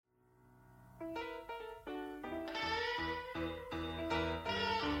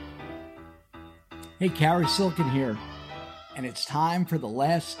Hey, Carrie Silken here, and it's time for the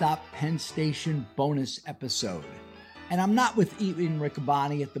Last Stop Penn Station bonus episode. And I'm not with Ian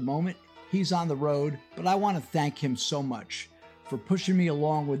Riccaboni at the moment. He's on the road, but I want to thank him so much for pushing me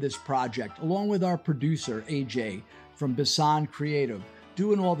along with this project, along with our producer, AJ, from Basan Creative,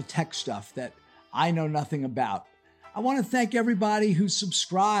 doing all the tech stuff that I know nothing about. I want to thank everybody who's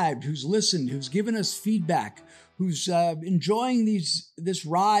subscribed, who's listened, who's given us feedback, who's enjoying this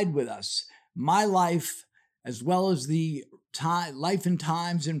ride with us. My life, as well as the life and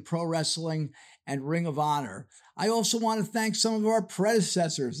times in pro wrestling and Ring of Honor. I also want to thank some of our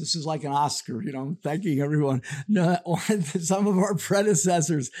predecessors. This is like an Oscar, thanking everyone. No, some of our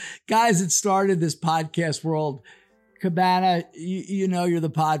predecessors, guys that started this podcast world. Cabana, you're the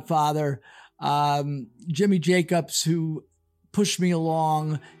podfather. Jimmy Jacobs, who pushed me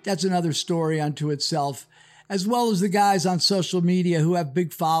along. That's another story unto itself. As well as the guys on social media who have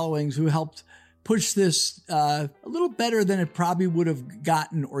big followings, who helped push this a little better than it probably would have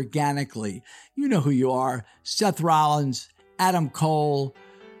gotten organically. You know who you are. Seth Rollins, Adam Cole,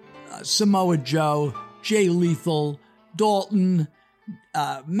 Samoa Joe, Jay Lethal, Dalton,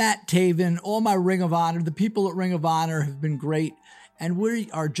 Matt Taven, all my Ring of Honor. The people at Ring of Honor have been great, and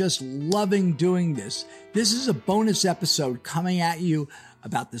we are just loving doing this. This is a bonus episode coming at you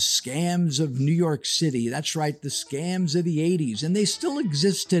about the scams of New York City. That's right, the scams of the 80s, and they still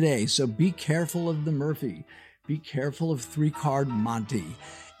exist today, so be careful of the Murphy. Be careful of 3-Card Monty.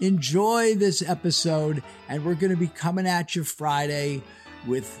 Enjoy this episode, and we're going to be coming at you Friday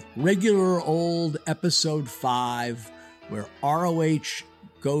with regular old episode 5, where ROH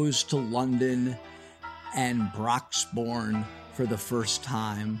goes to London and Brock's born for the first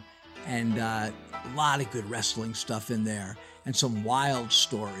time, and a lot of good wrestling stuff in there, and some wild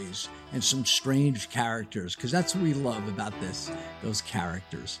stories and some strange characters, because that's what we love about those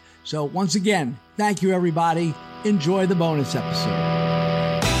characters. So once again, thank you, everybody. Enjoy the bonus episode.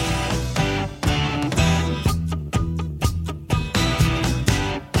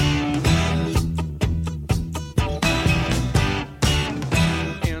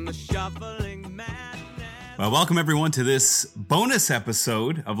 Well, welcome everyone to this bonus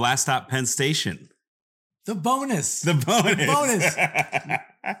episode of Last Stop Penn Station. The bonus. Bonus.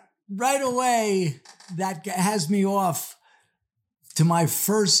 Right away, that has me off to my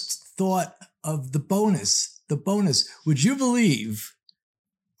first thought of the bonus. The bonus. Would you believe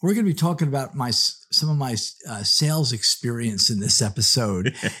we're going to be talking about some of my sales experience in this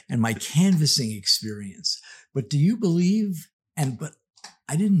episode and my canvassing experience. But do you believe, but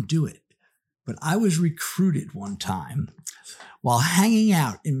I didn't do it, but I was recruited one time while hanging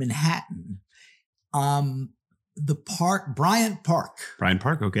out in Manhattan. The park, Bryant Park. Bryant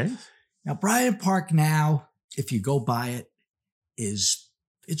Park, okay. Now, Bryant Park now, if you go by it, it's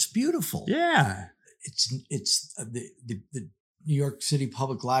beautiful. Yeah. It's the New York City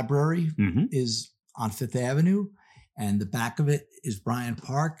Public Library is on Fifth Avenue, and the back of it is Bryant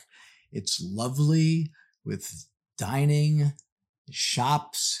Park. It's lovely with dining,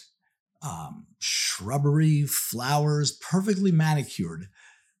 shops, shrubbery, flowers, perfectly manicured.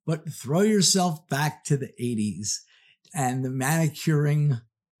 But throw yourself back to the 80s, and the manicuring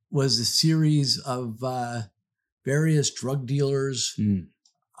was a series of various drug dealers,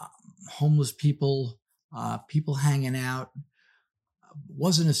 homeless people, people hanging out.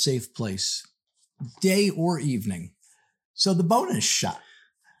 Wasn't a safe place, day or evening. So the bonus shot,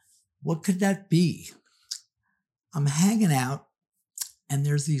 what could that be? I'm hanging out, and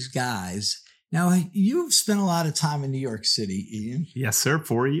there's these guys. Now, you've spent a lot of time in New York City, Ian. Yes, sir.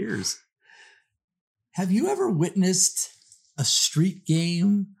 4 years. Have you ever witnessed a street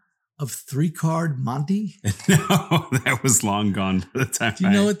game of 3-Card Monty? No, that was long gone by the time. Do you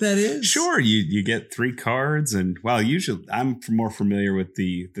know what that is? Sure. You get 3 cards, and usually I'm more familiar with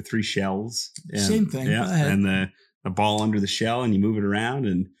the 3 shells. And, same thing. Yeah, go ahead. And the ball under the shell, and you move it around,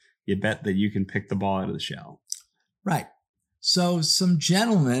 and you bet that you can pick the ball out of the shell. Right. So some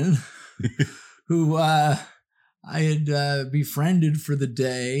gentlemen who I had befriended for the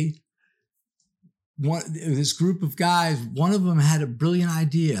day, this group of guys, one of them had a brilliant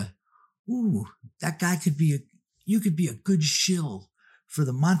idea. Ooh, that guy you could be a good shill for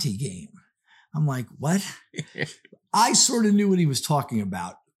the Monty game. I'm like, what? I sort of knew what he was talking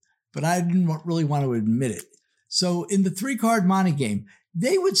about, but I didn't really want to admit it. So in the 3-Card Monty game,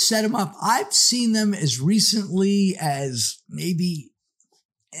 they would set him up. I've seen them as recently as maybe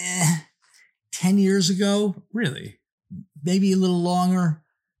 10 years ago. Really? Maybe a little longer.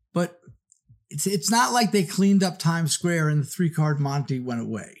 But it's not like they cleaned up Times Square and the 3-Card Monty went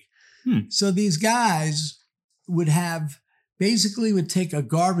away. So these guys would take a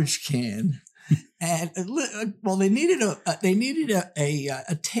garbage can And well, they needed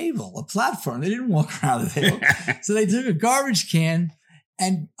a table, a platform. They didn't walk around the table, so they took a garbage can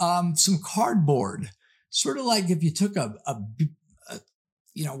and some cardboard, sort of like if you took a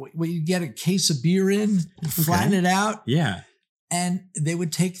where you get a case of beer in and flatten it out. Yeah, and they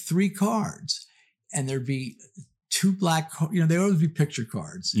would take 3 cards, and there'd be 2 black. They always be picture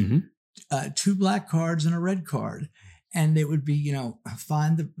cards, 2 black cards and a red card. And they would be,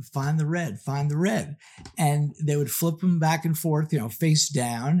 find the red. And they would flip them back and forth, face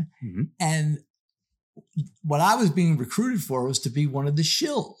down. Mm-hmm. And what I was being recruited for was to be one of the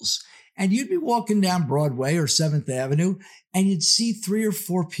shills. And you'd be walking down Broadway or 7th Avenue, and you'd see 3 or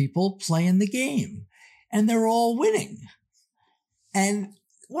 4 people playing the game. And they're all winning. And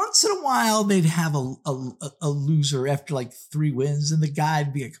once in a while, they'd have a loser after like 3 wins, and the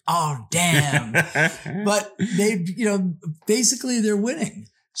guy'd be like, "Oh, damn!" But they, basically they're winning.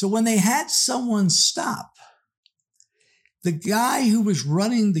 So when they had someone stop, the guy who was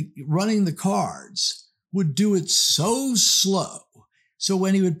running the cards would do it so slow. So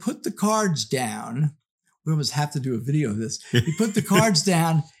when he would put the cards down, we almost have to do a video of this. He put the cards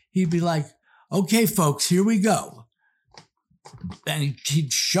down. He'd be like, "Okay, folks, here we go." And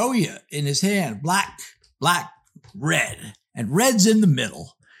he'd show you in his hand, black, red. And red's in the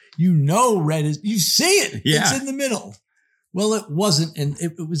middle. Red is, you see it. Yeah. It's in the middle. Well, it wasn't, and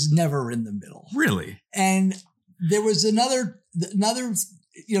it was never in the middle. Really? And there was another,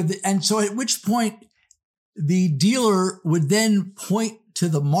 and so at which point the dealer would then point to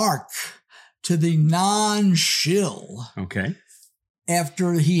the mark, to the non-shill. Okay.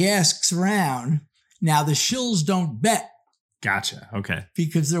 After he asks around. Now, the shills don't bet. Gotcha. Okay.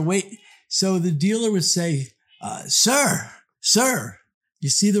 Because they're waiting. So the dealer would say, sir, you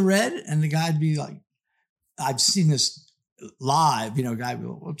see the red? And the guy'd be like, I've seen this live, guy would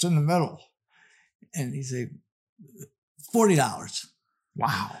go, "What's in the middle?" And he'd say, $40.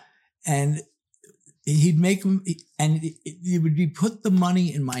 Wow. And he'd make them, and it would be put the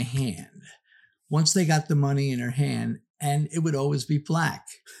money in my hand. Once they got the money in her hand, and it would always be black.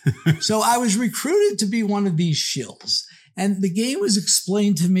 So I was recruited to be one of these shills. And the game was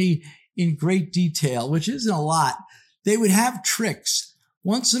explained to me in great detail, which isn't a lot. They would have tricks.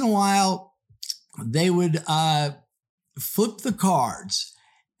 Once in a while, they would flip the cards,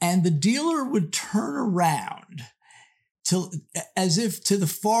 and the dealer would turn around as if to the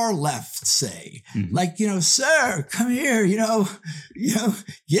far left, say, like, "Sir, come here,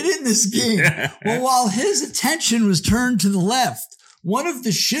 get in this game." Well, while his attention was turned to the left, one of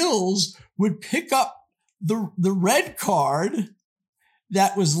the shills would pick up the red card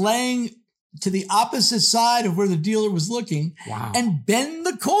that was laying to the opposite side of where the dealer was looking. Wow. And bend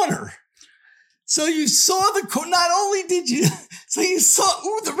the corner. So you saw not only did you, so you saw,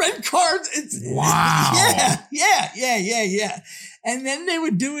 the red card. Wow. Yeah. And then they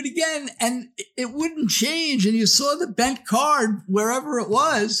would do it again, and it wouldn't change. And you saw the bent card wherever it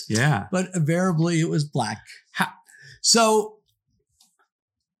was. Yeah. But invariably it was black. So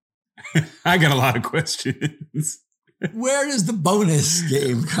I got a lot of questions. Where does the bonus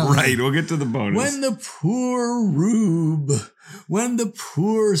game come? Right, we'll get to the bonus. When the poor rube, when the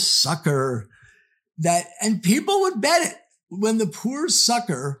poor sucker, and people would bet it. When the poor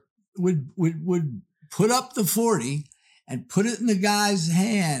sucker would put up the 40 and put it in the guy's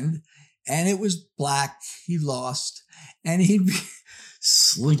hand, and it was black, he lost, and he'd be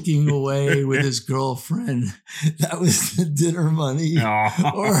slinking away with his girlfriend. That was the dinner money.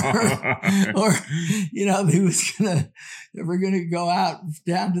 Or they were gonna go out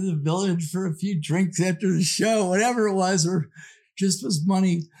down to the village for a few drinks after the show, whatever it was, or just was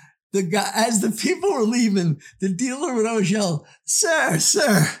money. The guy, as the people were leaving, the dealer would always yell, sir,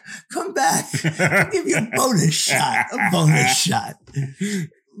 come back. I'll give you a bonus shot. That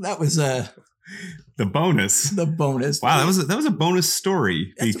was the bonus. The bonus. Wow, that was a bonus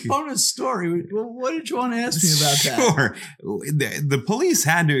story. That's a bonus story. Well, what did you want to ask me about that? Sure. The police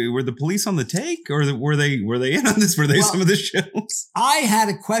were the police on the take, or were they in on this? Were they some of the shows? I had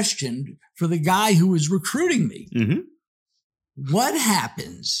a question for the guy who was recruiting me. Mm-hmm. What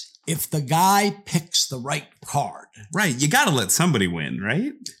happens if the guy picks the right card? Right. You got to let somebody win,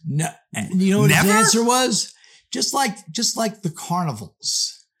 right? No. And you know what his answer was? Just like the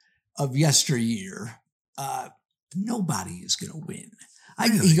carnivals of yesteryear, nobody is going to win.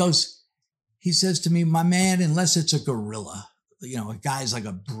 Really? He says to me, my man, unless it's a gorilla, a guy's like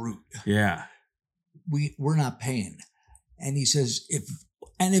a brute. Yeah. We're not paying. And he says, if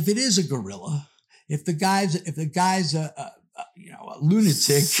it is a gorilla, if the guy's a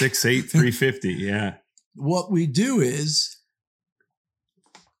lunatic, 6'8", 350. Yeah. What we do is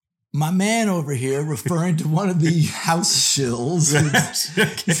my man over here, referring to one of the house shills.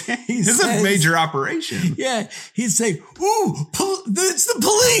 This is a major operation. Yeah. He'd say, ooh, it's the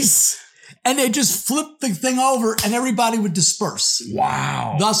police. And they just flip the thing over and everybody would disperse.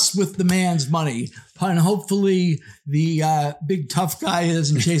 Wow. Thus with the man's money. And hopefully the big tough guy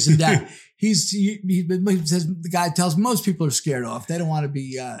doesn't chase him down. He says, the guy tells most people are scared off. They don't want to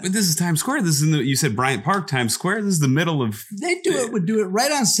be. But this is Times Square. This is you said Bryant Park, Times Square. This is the middle of. Would do it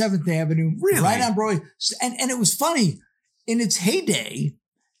right on 7th Avenue. Really? Right on Broadway. And it was funny. In its heyday,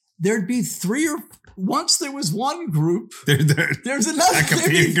 there'd be once there was one group, there's another. There'd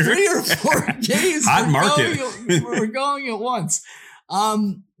be 3 or 4 gays. Hot market. We're going at once.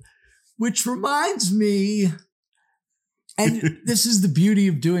 Which reminds me. And this is the beauty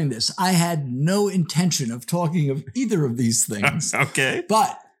of doing this. I had no intention of talking of either of these things. Okay.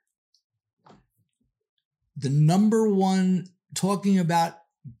 But the number one, talking about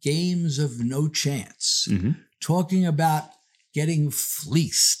games of no chance, talking about getting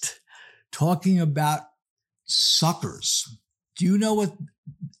fleeced, talking about suckers. Do you know what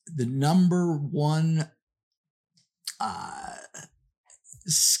the number one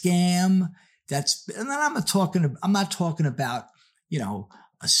scam? And then I'm not talking about,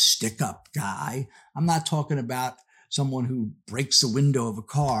 a stick-up guy. I'm not talking about someone who breaks the window of a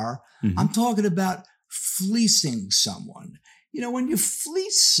car. I'm talking about fleecing someone. When you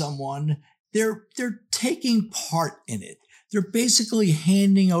fleece someone, they're taking part in it. They're basically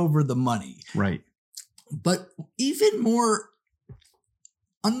handing over the money. Right. But even more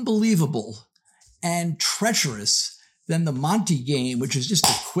unbelievable and treacherous than the Monty game, which is just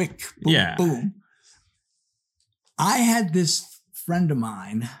a quick boom, boom. I had this friend of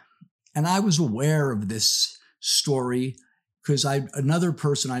mine, and I was aware of this story because another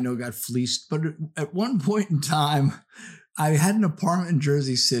person I know got fleeced. But at one point in time, I had an apartment in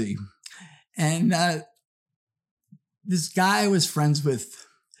Jersey City, and this guy I was friends with,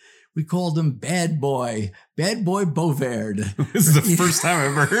 we called him Bad Boy Bovaird. This is the first time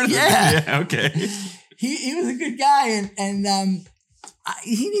I've ever heard of it. Yeah, okay. He was a good guy, and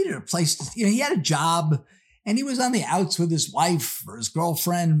he needed a place to, he had a job, and he was on the outs with his wife or his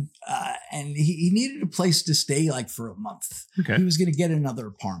girlfriend, and he needed a place to stay like for a month. Okay. He was going to get another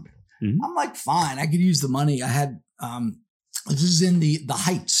apartment. I'm like, fine, I could use the money. I had, this is in the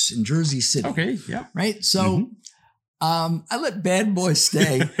Heights in Jersey City. Okay, yeah. Right? So I let Bad Boy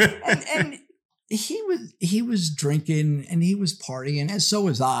stay, and he was drinking and he was partying, and so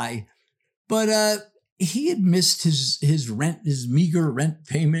was I. But he had missed his rent, his meager rent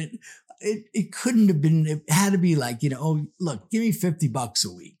payment. It couldn't have been, it had to be like, oh, look, give me $50 a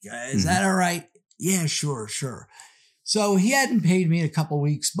week. Is that all right? Yeah, sure. So he hadn't paid me in a couple of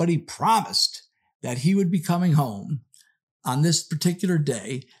weeks, but he promised that he would be coming home on this particular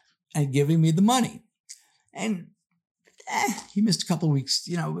day and giving me the money. And he missed a couple of weeks,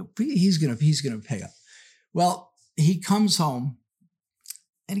 he's going to pay up. Well, he comes home,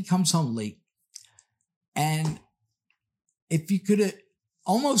 and he comes home late. And if you could,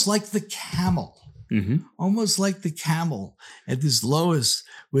 almost like the camel at his lowest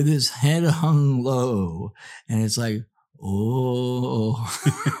with his head hung low. And it's like, oh.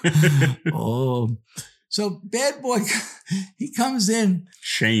 So Bad Boy, he comes in.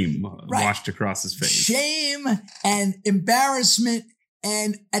 Shame washed across his face. Shame and embarrassment.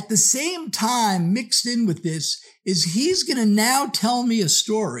 And at the same time, mixed in with this is he's going to now tell me a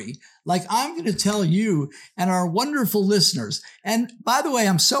story like I'm going to tell you and our wonderful listeners. And by the way,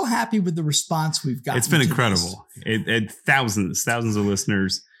 I'm so happy with the response we've gotten. It's been incredible. It thousands of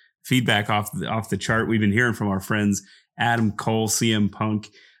listeners, feedback off the chart. We've been hearing from our friends, Adam Cole, CM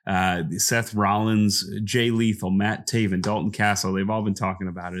Punk, Seth Rollins, Jay Lethal, Matt Taven, Dalton Castle. They've all been talking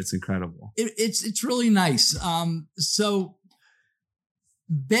about it. It's incredible. It's really nice. So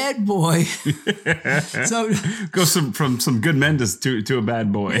Bad Boy. So go from some good men to a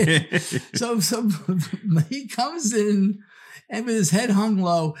bad boy. so he comes in and with his head hung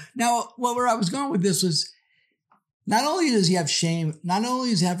low. Now, where I was going with this was not only does he have shame, not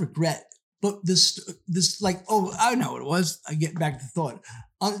only does he have regret, but this like, oh, I know what it was. I get back to thought.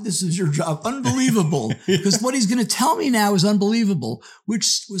 This is your job. Unbelievable. Because what he's going to tell me now is unbelievable, which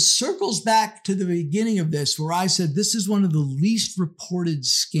circles back to the beginning of this, where I said this is one of the least reported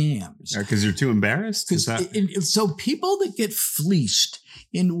scams. Because you're too embarrassed? So people that get fleeced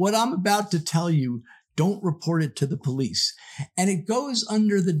in what I'm about to tell you don't report it to the police. And it goes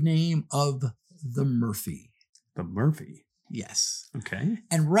under the name of the Murphy. The Murphy? Yes. Okay.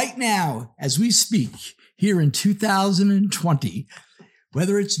 And right now, as we speak, here in 2020,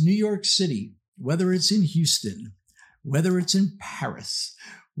 whether it's New York City, whether it's in Houston, whether it's in Paris,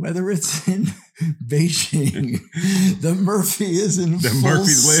 whether it's in Beijing, the Murphy is in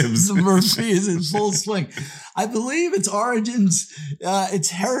lives. The Murphy is in full swing. I believe its origins, its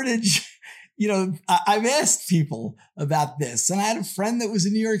heritage. You know, I've asked people about this, and I had a friend that was a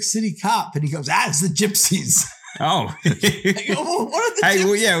New York City cop, and he goes, it's the gypsies. Oh, I go, well, what are the gypsies?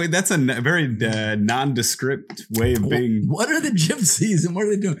 Well, yeah, that's a very nondescript way of being. What are the gypsies and what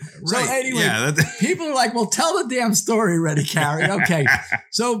are they doing? Right. So anyway, people are like, well, tell the damn story, Reddy Carey. Okay.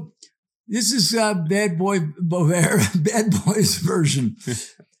 So this is Bad Boy's version.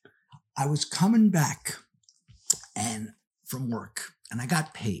 I was coming back from work, and I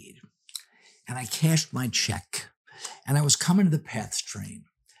got paid. And I cashed my check, and I was coming to the PATH train,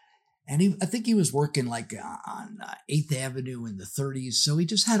 and I think he was working like on 8th Avenue in the 30s, so he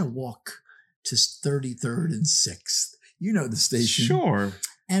just had to walk to 33rd and 6th. You know the station, sure.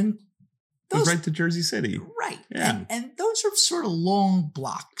 And those right to Jersey City, right? Yeah, and those are sort of long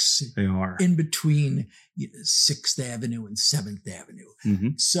blocks. They are in between 6th Avenue and 7th Avenue. Mm-hmm.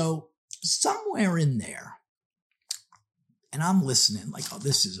 So somewhere in there. And I'm listening like, oh,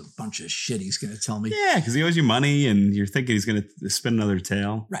 this is a bunch of shit he's going to tell me. Yeah, because he owes you money and you're thinking he's going to spin another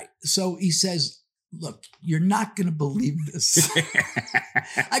tale. Right. So he says, look, you're not going to believe this.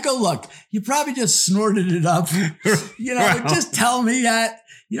 I go, look, you probably just snorted it up. You know, just tell me that.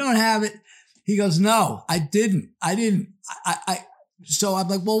 You don't have it. He goes, no, I didn't. So I'm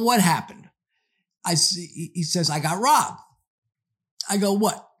like, well, what happened? He says, I got robbed. I go,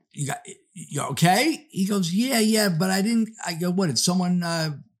 what? You're okay? He goes, yeah, but I didn't. I go, what, did someone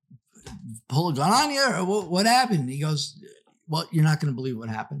pull a gun on you or what happened? He goes, well, you're not going to believe what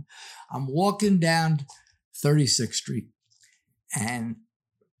happened. I'm walking down 36th Street and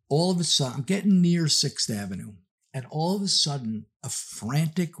all of a sudden, I'm getting near 6th Avenue and all of a sudden a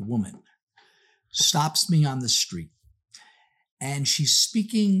frantic woman stops me on the street and she's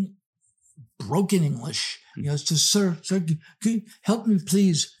speaking broken English. He goes, sir, can you help me,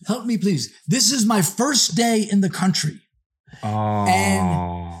 please? Help me, please. This is my first day in the country. Oh.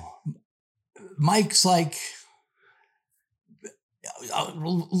 And Mike's like,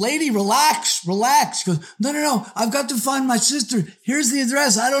 lady, relax. He goes, no. I've got to find my sister. Here's the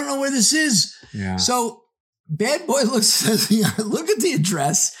address. I don't know where this is. Yeah. So Bad Boy says, look at the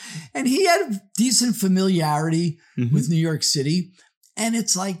address. And he had a decent familiarity with New York City. And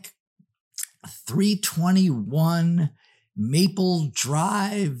it's like 321 Maple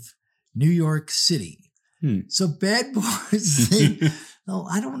Drive, New York City. So Bad Boy's saying, no,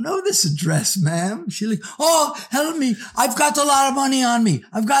 I don't know this address, ma'am. She's like, oh, help me. I've got a lot of money on me.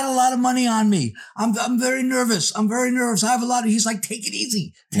 I'm very nervous. I have a lot of, he's like, take it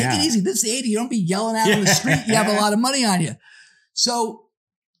easy. Take it easy. This is the 80s. You don't be yelling out on the street. You have a lot of money on you. So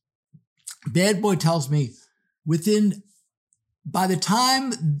Bad Boy tells me by the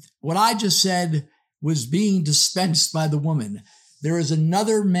time what I just said was being dispensed by the woman, there is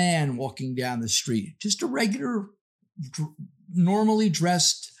another man walking down the street, just a regular, normally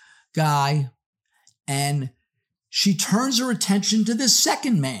dressed guy. And she turns her attention to this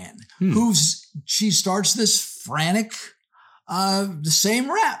second man she starts this frantic, the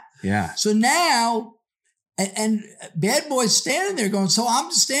same rap. Yeah. So now, and Bad Boy's standing there going, so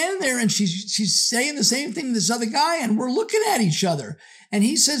I'm standing there and she's saying the same thing to this other guy and we're looking at each other. And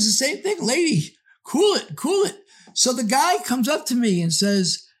he says the same thing, lady, cool it. So the guy comes up to me and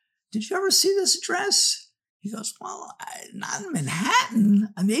says, did you ever see this address? He goes, well, not in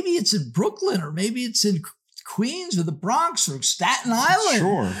Manhattan. Maybe it's in Brooklyn or maybe it's in Queens or the Bronx or Staten Island.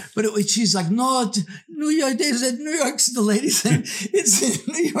 Sure. But she's like, no, New York. They said New York. The lady said, it's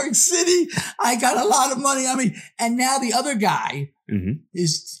in New York City. I got a lot of money on me. And now the other guy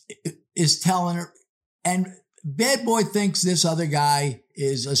is telling her, and Bad Boy thinks this other guy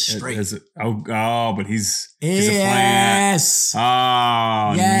is a straight. But he's a plant. Yes.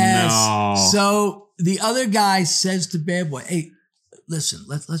 Oh, yes. No. So the other guy says to Bad Boy, hey, listen,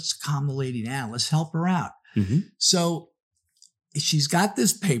 let's calm the lady down. Let's help her out. So she's got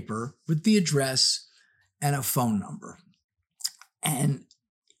this paper with the address and a phone number. And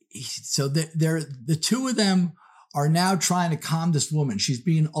so the two of them are now trying to calm this woman. She's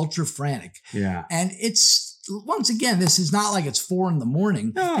being ultra frantic. Yeah. And it's, once again, this is not like it's 4 a.m.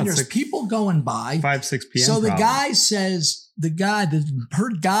 No, and there's like people going by. 5, 6 p.m. So the guy says, her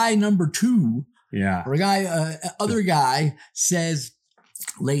guy number 2, or other guy says,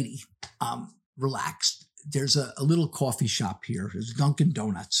 lady, relax. There's a little coffee shop here. There's Dunkin'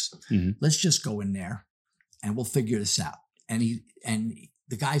 Donuts. Let's just go in there and we'll figure this out. And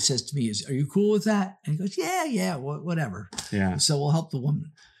the guy says to me, are you cool with that? And he goes, yeah, whatever. Yeah. So we'll help the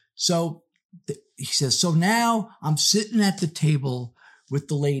woman. So he says, so now I'm sitting at the table with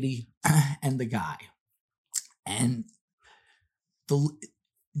the lady and the guy. And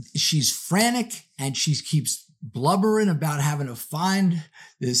she's frantic and she keeps blubbering about having to find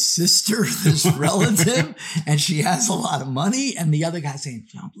this sister, this relative, and she has a lot of money. And the other guy's saying,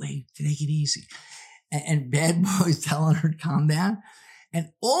 lady, take it easy. And Bad Boy's telling her to calm down.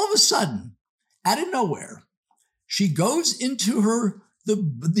 And all of a sudden, out of nowhere, she goes into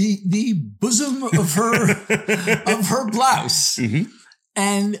the bosom of her blouse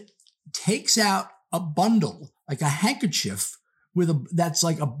and takes out a bundle, like a handkerchief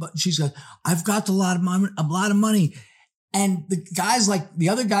she's got, I've got a lot of money. And the guy's like, the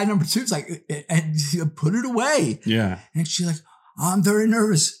other guy, number 2, is like, and put it away. Yeah. And she's like, I'm very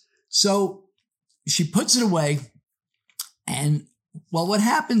nervous. So she puts it away. And well, what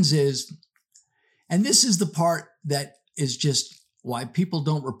happens is, and this is the part that is just why people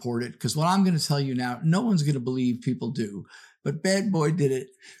don't report it, because what I'm going to tell you now, no one's going to believe people do. But Bad Boy did it,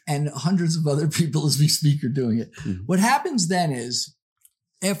 and hundreds of other people as we speak are doing it. Mm-hmm. What happens then is,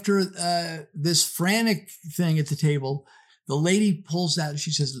 after this frantic thing at the table, the lady pulls out and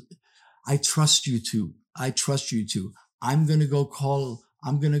she says, I trust you two. I'm going to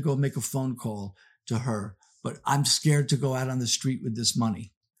go make a phone call to her, but I'm scared to go out on the street with this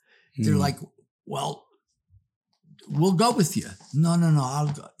money. Mm-hmm. They're like, well, we'll go with you. No. I'll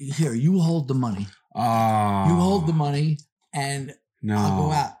go. Here, you hold the money. Oh. You hold the money. And I'll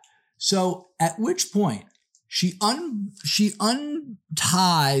go out. So at which point she unties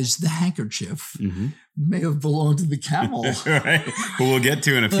the handkerchief. Mm-hmm. May have belonged to the camel. Right. Who we'll get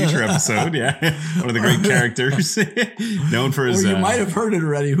to in a future episode. Yeah. One of the great characters known for his. Or you might have heard it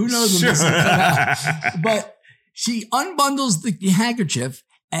already. Who knows when this will come out. But she unbundles the handkerchief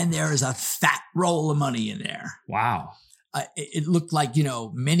and there is a fat roll of money in there. Wow. It looked like,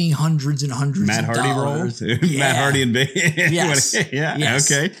 many hundreds and hundreds Matt of Hardy dollars. Rolls. Yeah. Matt Hardy and yes. Yeah.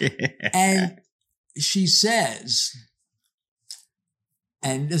 Yes. Okay. And she says,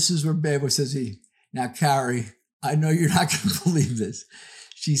 and this is where Bad Boy says, now, Carrie, I know you're not going to believe this.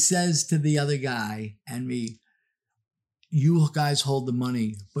 She says to the other guy and me, you guys hold the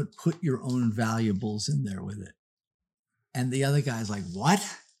money, but put your own valuables in there with it. And the other guy's like, what?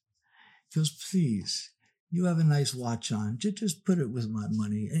 He goes, please. You have a nice watch on. Just put it with my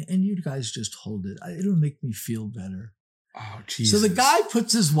money, and you guys just hold it. It'll make me feel better. Oh, Jesus. So the guy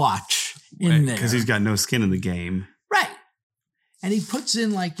puts his watch in there. Because he's got no skin in the game. Right. And he puts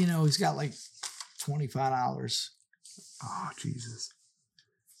in he's got like $25. Oh, Jesus.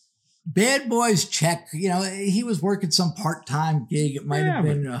 Bad Boy's check, he was working some part-time gig. It might have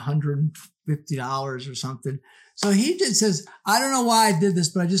been $150 or something. So he just says, I don't know why I did this,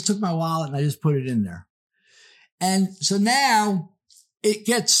 but I just took my wallet and I just put it in there. And so now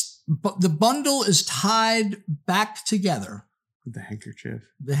the bundle is tied back together. With the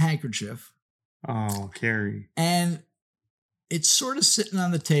handkerchief. Oh, Carrie. And it's sort of sitting on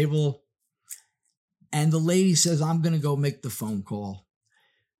the table. And the lady says, I'm going to go make the phone call.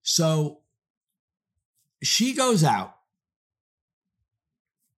 So she goes out.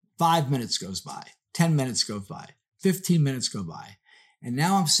 5 minutes goes by. 10 minutes goes by. 15 minutes go by. And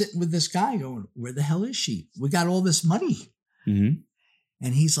now I'm sitting with this guy going, where the hell is she? We got all this money. Mm-hmm.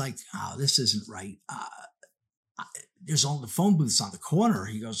 And he's like, oh, this isn't right. There's all the phone booths on the corner.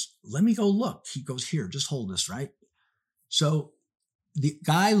 He goes, let me go look. He goes, here, just hold this, right? So the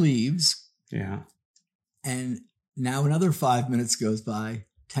guy leaves. Yeah. And now another 5 minutes goes by,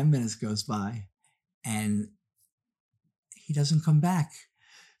 10 minutes goes by, and he doesn't come back.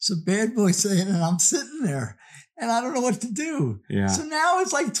 So Bad Boy saying, and I'm sitting there and I don't know what to do. Yeah. So now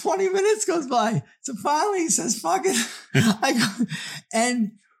it's like 20 minutes goes by. So finally he says, fuck it.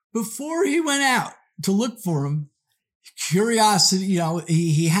 And before he went out to look for him, curiosity,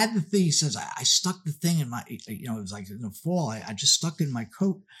 he had the thing. He says, I stuck the thing in my, it was like in the fall. I just stuck it in my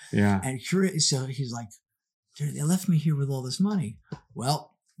coat. Yeah. And so he's like, they left me here with all this money.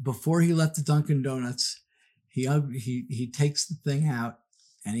 Well, before he left the Dunkin' Donuts, he takes the thing out.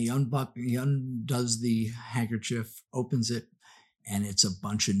 And he undoes the handkerchief, opens it, and it's a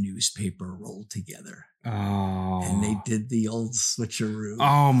bunch of newspaper rolled together. Oh. And they did the old switcheroo.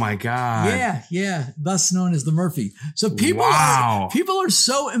 Oh, my God. Yeah. Thus known as the Murphy. So people are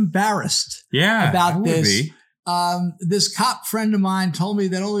so embarrassed about this. This cop friend of mine told me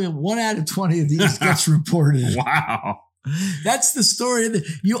that only 1 out of 20 of these gets reported. Wow. That's the story.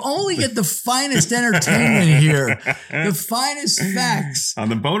 You only get the finest entertainment here, the finest facts. On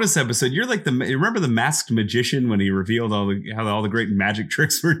the bonus episode, you're like you remember the Masked Magician when he revealed how all the great magic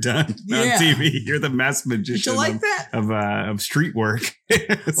tricks were done on TV. You're the Masked Magician. You like that? Of street work.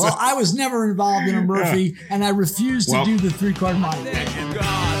 Well, I was never involved in a Murphy, and I refused to do the 3/4 mile.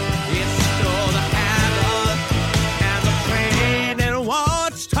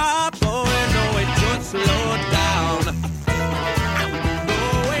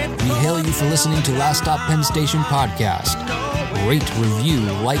 You for listening to Last Stop Penn Station podcast. Rate, review,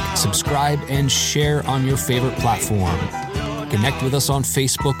 like, subscribe, and share on your favorite platform. Connect with us on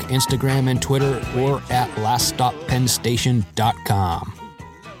Facebook, Instagram, and Twitter, or at laststoppennstation.com.